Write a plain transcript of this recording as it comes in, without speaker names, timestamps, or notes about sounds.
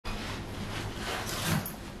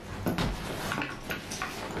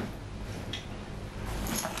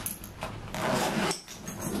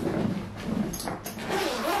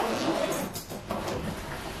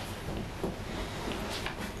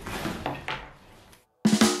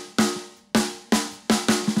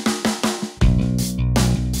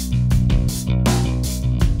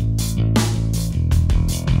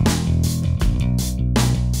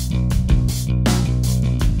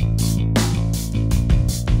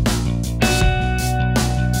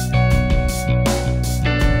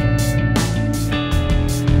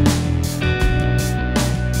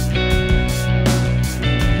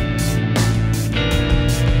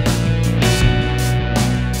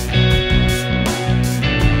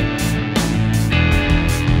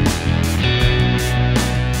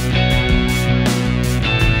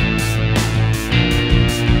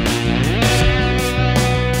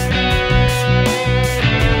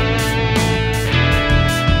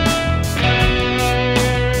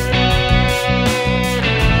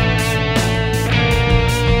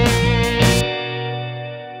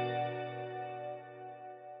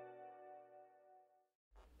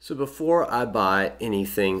So before I buy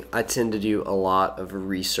anything, I tend to do a lot of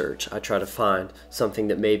research. I try to find something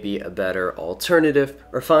that may be a better alternative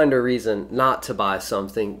or find a reason not to buy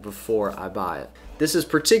something before I buy it. This is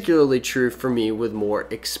particularly true for me with more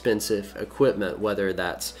expensive equipment, whether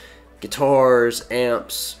that's guitars,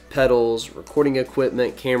 amps, pedals, recording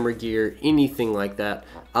equipment, camera gear, anything like that.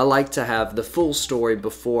 I like to have the full story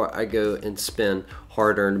before I go and spend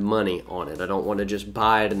hard-earned money on it. I don't want to just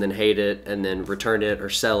buy it and then hate it and then return it or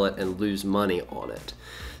sell it and lose money on it.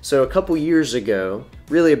 So a couple years ago,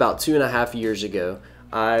 really about 2.5 years ago,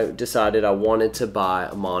 I decided I wanted to buy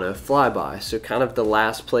a Mono FlyBy. So kind of the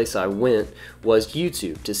last place I went was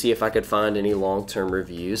YouTube to see if I could find any long-term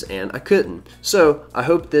reviews, and I couldn't. So I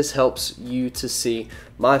hope this helps you to see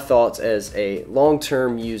my thoughts as a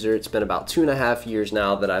long-term user. It's been about 2.5 years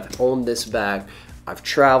now that I've owned this bag. I've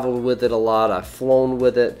traveled with it a lot, I've flown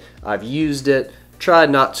with it, I've used it,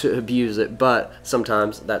 tried not to abuse it, but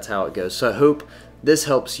sometimes that's how it goes. So I hope this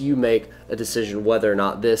helps you make a decision whether or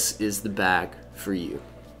not this is the bag for you.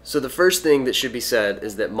 So the first thing that should be said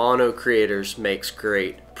is that Mono Creators makes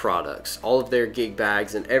great products. All of their gig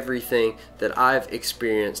bags and everything that I've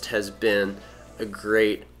experienced has been a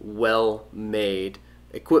great, well-made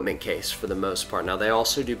equipment case for the most part. Now they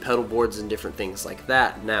also do pedal boards and different things like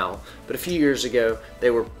that now, but a few years ago they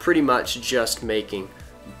were pretty much just making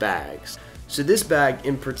bags. So this bag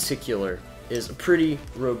in particular is a pretty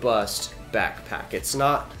robust backpack. It's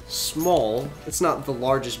not small, it's not the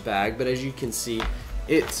largest bag, but as you can see,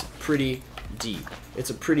 it's pretty deep. It's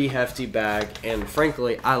a pretty hefty bag, and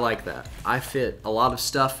frankly, I like that. I fit a lot of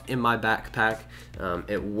stuff in my backpack.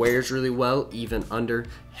 It wears really well, even under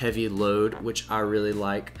heavy load, which I really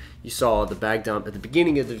like. You saw the bag dump at the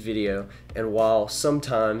beginning of the video, and while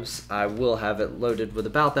sometimes I will have it loaded with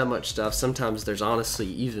about that much stuff, sometimes there's honestly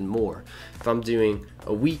even more. If I'm doing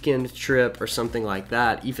a weekend trip or something like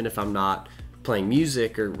that, even if I'm not playing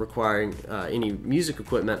music or requiring any music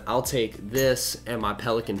equipment, I'll take this and my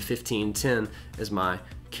Pelican 1510 as my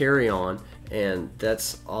carry-on, and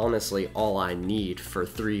that's honestly all I need for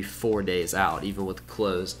 3-4 days out, even with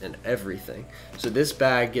clothes and everything. So this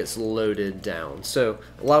bag gets loaded down. So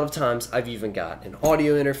a lot of times I've even got an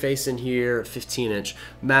audio interface in here, a 15-inch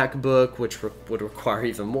MacBook, which would require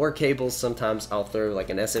even more cables. Sometimes I'll throw like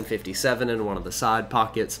an SM57 in one of the side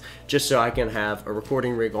pockets just so I can have a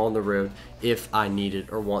recording rig on the road if I need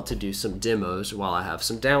it or want to do some demos while I have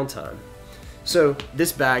some downtime. So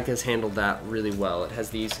this bag has handled that really well. It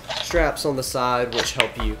has these straps on the side which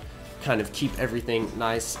help you kind of keep everything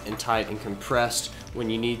nice and tight and compressed when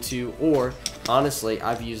you need to, or honestly,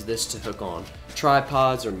 I've used this to hook on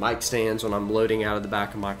tripods or mic stands when I'm loading out of the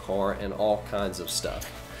back of my car and all kinds of stuff.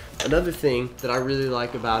 Another thing that I really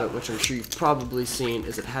like about it, which I'm sure you've probably seen,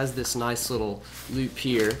 is it has this nice little loop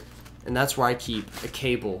here, and that's where I keep a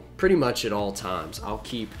cable pretty much at all times. I'll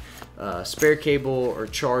keep a spare cable or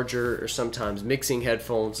charger or sometimes mixing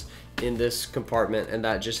headphones in this compartment, and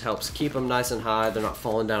that just helps keep them nice and high. They're not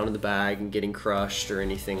falling down in the bag and getting crushed or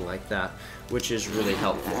anything like that, which is really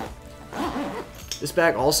helpful. This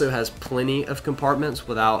bag also has plenty of compartments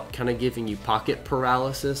without kind of giving you pocket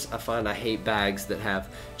paralysis. I find I hate bags that have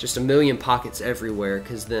just a million pockets everywhere,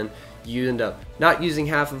 because then you end up not using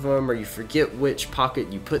half of them, or you forget which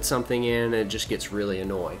pocket you put something in, and it just gets really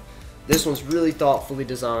annoying. This one's really thoughtfully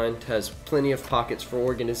designed, has plenty of pockets for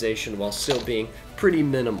organization while still being pretty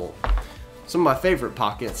minimal. Some of my favorite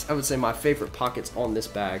pockets, I would say my favorite pockets on this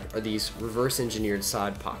bag, are these reverse engineered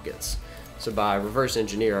side pockets. So by reverse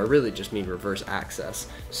engineer, I really just mean reverse access.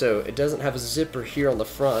 So it doesn't have a zipper here on the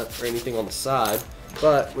front or anything on the side,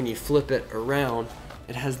 but when you flip it around,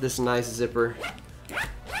 it has this nice zipper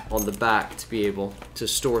on the back to be able to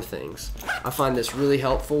store things. I find this really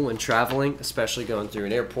helpful when traveling, especially going through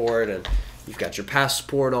an airport and you've got your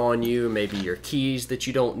passport on you, maybe your keys that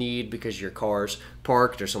you don't need because your car's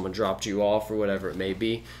parked or someone dropped you off or whatever it may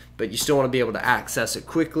be, but you still want to be able to access it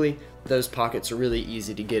quickly. Those pockets are really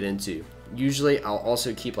easy to get into. Usually I'll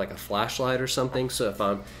also keep like a flashlight or something, so if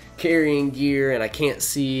I'm carrying gear and I can't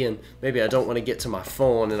see and maybe I don't want to get to my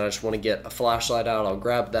phone and I just want to get a flashlight out, I'll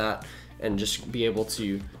grab that and just be able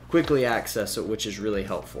to quickly access it, which is really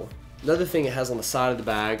helpful. Another thing it has on the side of the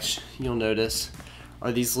bags, you'll notice,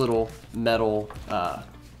 are these little metal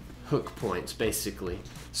hook points, basically.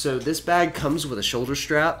 So this bag comes with a shoulder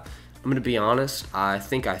strap. I'm gonna be honest, I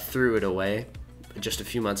think I threw it away just a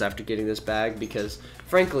few months after getting this bag, because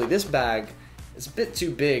frankly, this bag is a bit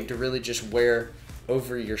too big to really just wear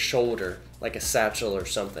over your shoulder like a satchel or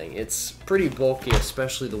something. It's pretty bulky,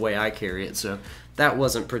 especially the way I carry it, so that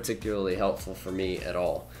wasn't particularly helpful for me at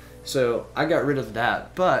all. So I got rid of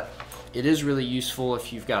that, but It is really useful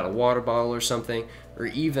if you've got a water bottle or something, or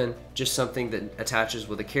even just something that attaches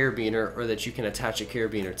with a carabiner or that you can attach a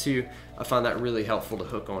carabiner to. I find that really helpful to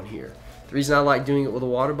hook on here. The reason I like doing it with a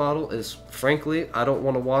water bottle is, frankly, I don't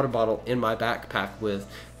want a water bottle in my backpack with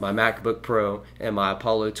my MacBook Pro and my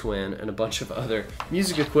Apollo Twin and a bunch of other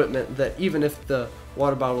music equipment that, even if the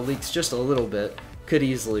water bottle leaks just a little bit, could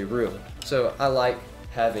easily ruin. So I like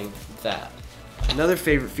having that. Another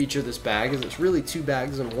favorite feature of this bag is it's really 2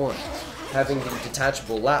 bags in one. Having the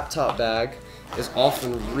detachable laptop bag is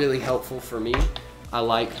often really helpful for me. I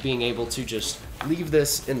like being able to just leave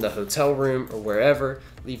this in the hotel room or wherever,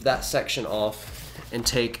 leave that section off, and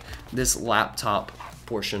take this laptop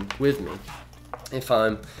portion with me. If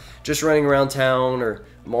I'm just running around town or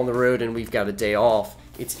I'm on the road and we've got a day off,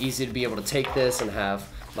 it's easy to be able to take this and have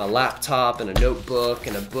my laptop and a notebook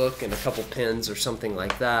and a book and a couple pens or something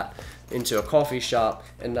like that into a coffee shop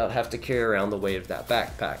and not have to carry around the weight of that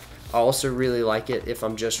backpack. I also really like it if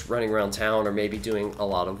I'm just running around town or maybe doing a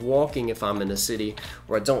lot of walking if I'm in a city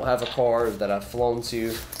where I don't have a car that I've flown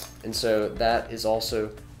to, and so that is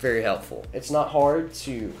also very helpful. It's not hard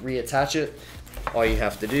to reattach it. All you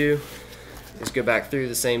have to do is go back through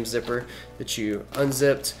the same zipper that you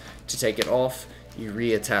unzipped to take it off. You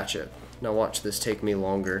reattach it. Now watch this take me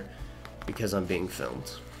longer because I'm being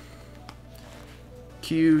filmed.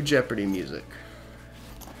 Cue Jeopardy music.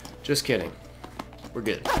 Just kidding. We're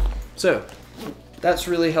good. So that's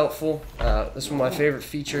really helpful. That's one of my favorite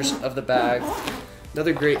features of the bag.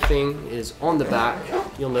 Another great thing is on the back,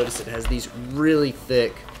 you'll notice it has these really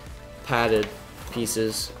thick padded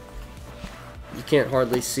pieces. You can't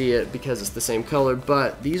hardly see it because it's the same color,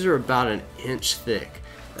 but these are about 1 inch thick,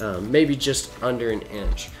 maybe just under 1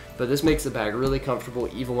 inch. But this makes the bag really comfortable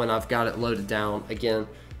even when I've got it loaded down. Again,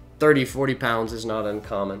 30-40 pounds is not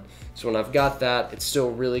uncommon. So when I've got that, it's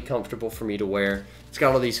still really comfortable for me to wear. It's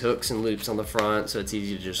got all these hooks and loops on the front, so it's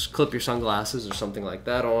easy to just clip your sunglasses or something like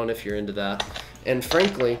that on if you're into that. And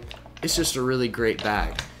frankly, it's just a really great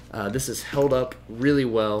bag. This is held up really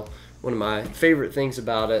well. One of my favorite things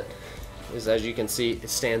about it is, as you can see, it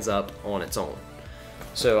stands up on its own.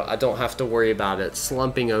 So I don't have to worry about it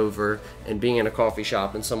slumping over and being in a coffee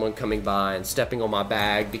shop and someone coming by and stepping on my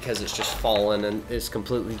bag because it's just fallen and is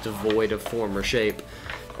completely devoid of form or shape,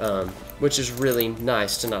 which is really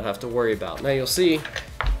nice to not have to worry about. Now you'll see,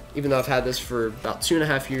 even though I've had this for about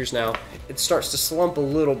 2.5 years now, it starts to slump a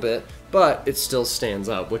little bit, but it still stands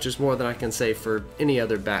up, which is more than I can say for any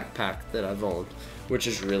other backpack that I've owned, which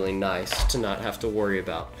is really nice to not have to worry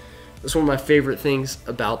about. That's one of my favorite things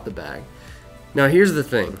about the bag. Now here's the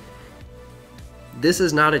thing, this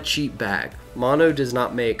is not a cheap bag. Mono does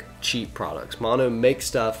not make cheap products. Mono makes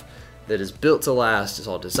stuff that is built to last. It's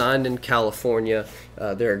all designed in California.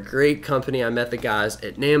 They're a great company. I met the guys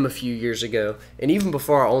at NAMM a few years ago, and even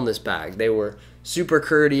before I owned this bag, they were super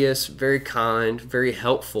courteous, very kind, very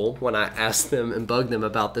helpful when I asked them and bugged them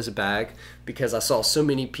about this bag, because I saw so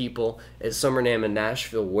many people at Summer NAMM in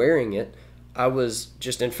Nashville wearing it. I was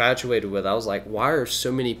just infatuated with it. I was like, why are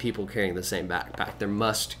so many people carrying the same backpack? There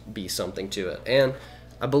must be something to it. And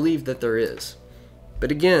I believe that there is.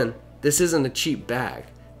 But again, this isn't a cheap bag.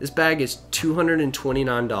 This bag is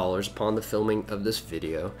 $229 upon the filming of this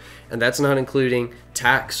video, and that's not including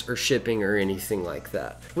tax or shipping or anything like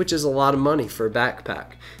that, which is a lot of money for a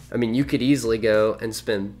backpack. I mean, you could easily go and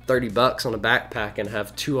spend 30 bucks on a backpack and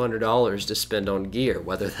have $200 to spend on gear,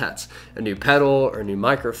 whether that's a new pedal or a new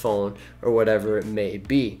microphone or whatever it may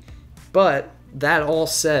be. But that all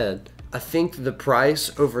said, I think the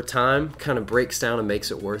price over time kind of breaks down and makes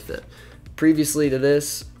it worth it. Previously to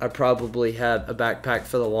this, I probably had a backpack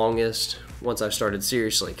for the longest, once I started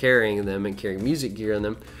seriously carrying them and carrying music gear in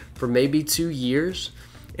them, for maybe 2 years.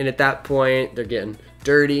 And at that point, they're getting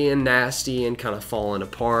dirty and nasty and kind of falling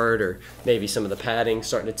apart, or maybe some of the padding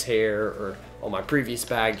starting to tear, or on my previous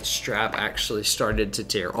bag, the strap actually started to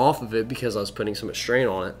tear off of it because I was putting so much strain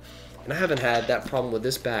on it. And I haven't had that problem with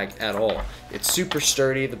this bag at all. It's super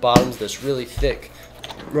sturdy. The bottom's this really thick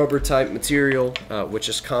rubber type material, which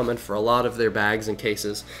is common for a lot of their bags and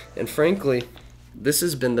cases. And frankly, this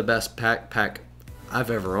has been the best backpack I've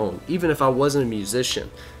ever owned. Even if I wasn't a musician,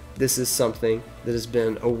 this is something that has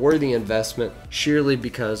been a worthy investment sheerly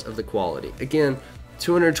because of the quality. Again,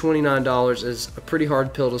 $229 is a pretty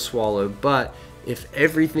hard pill to swallow, but if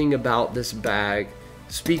everything about this bag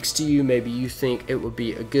speaks to you, maybe you think it would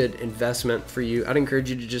be a good investment for you, I'd encourage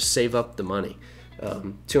you to just save up the money.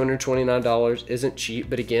 $229 isn't cheap,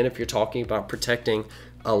 but again, if you're talking about protecting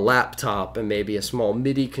a laptop and maybe a small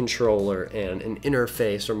MIDI controller and an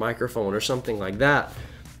interface or microphone or something like that,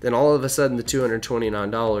 then all of a sudden the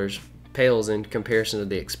 $229 pales in comparison to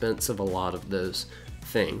the expense of a lot of those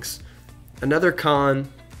things. Another con,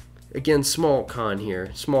 again small con here,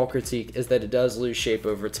 small critique, is that it does lose shape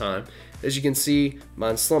over time. As you can see,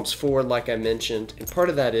 mine slumps forward like I mentioned, and part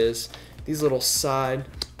of that is these little side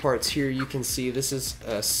parts here. You can see this is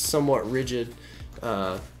a somewhat rigid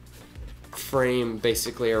frame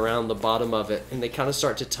basically around the bottom of it, and they kind of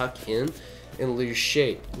start to tuck in and lose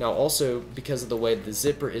shape. Now also, because of the way the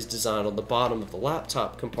zipper is designed on the bottom of the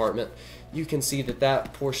laptop compartment, you can see that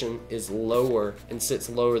that portion is lower and sits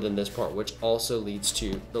lower than this part, which also leads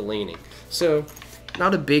to the leaning. So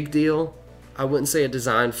not a big deal. I wouldn't say a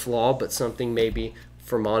design flaw, but something maybe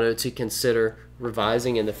for Mono to consider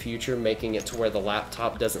revising in the future, making it to where the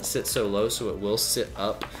laptop doesn't sit so low so it will sit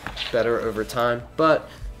up better over time. But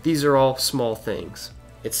these are all small things.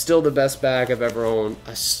 It's still the best bag I've ever owned.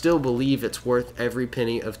 I still believe it's worth every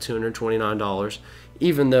penny of $229,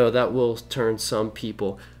 even though that will turn some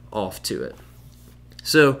people off to it.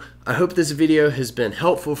 So I hope this video has been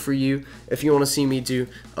helpful for you. If you want to see me do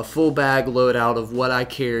a full bag loadout of what I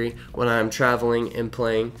carry when I'm traveling and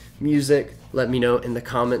playing music, let me know in the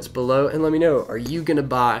comments below, and let me know, are you gonna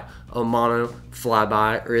buy a Mono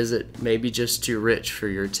FlyBy, or is it maybe just too rich for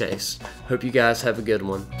your taste? Hope you guys have a good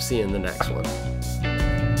one. See you in the next one.